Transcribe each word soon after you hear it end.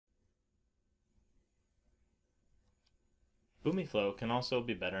BoomiFlow can also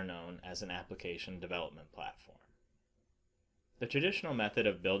be better known as an application development platform. The traditional method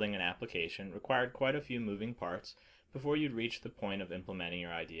of building an application required quite a few moving parts before you'd reach the point of implementing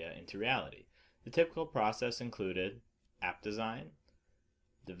your idea into reality. The typical process included app design,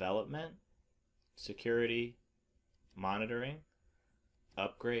 development, security, monitoring,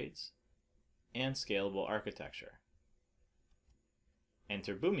 upgrades, and scalable architecture.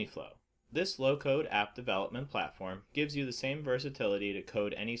 Enter BoomiFlow. This low-code app development platform gives you the same versatility to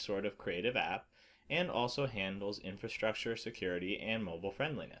code any sort of creative app and also handles infrastructure, security, and mobile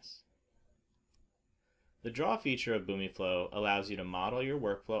friendliness. The Draw feature of BoomiFlow allows you to model your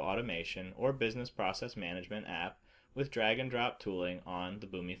workflow automation or business process management app with drag-and-drop tooling on the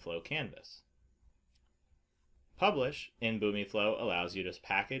BoomiFlow canvas. Publish in BoomiFlow allows you to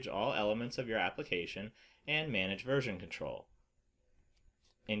package all elements of your application and manage version control.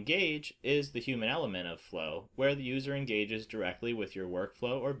 Engage is the human element of Flow, where the user engages directly with your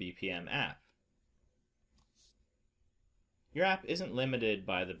workflow or BPM app. Your app isn't limited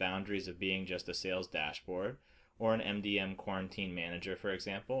by the boundaries of being just a sales dashboard, or an MDM quarantine manager, for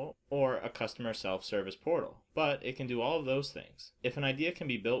example, or a customer self-service portal, but it can do all of those things. If an idea can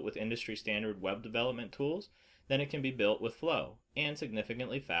be built with industry-standard web development tools, then it can be built with Flow, and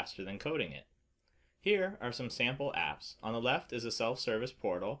significantly faster than coding it. Here are some sample apps. On the left is a self-service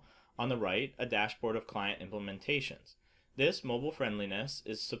portal. On the right, a dashboard of client implementations. This mobile friendliness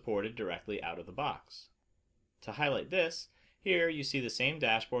is supported directly out of the box. To highlight this, here you see the same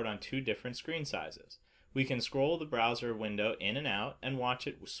dashboard on two different screen sizes. We can scroll the browser window in and out and watch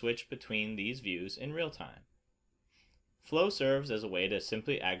it switch between these views in real time. Flow serves as a way to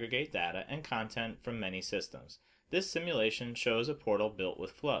simply aggregate data and content from many systems. This simulation shows a portal built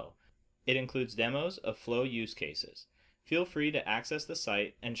with Flow. It includes demos of Flow use cases. Feel free to access the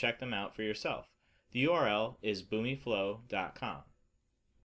site and check them out for yourself. The URL is boomiflow.com.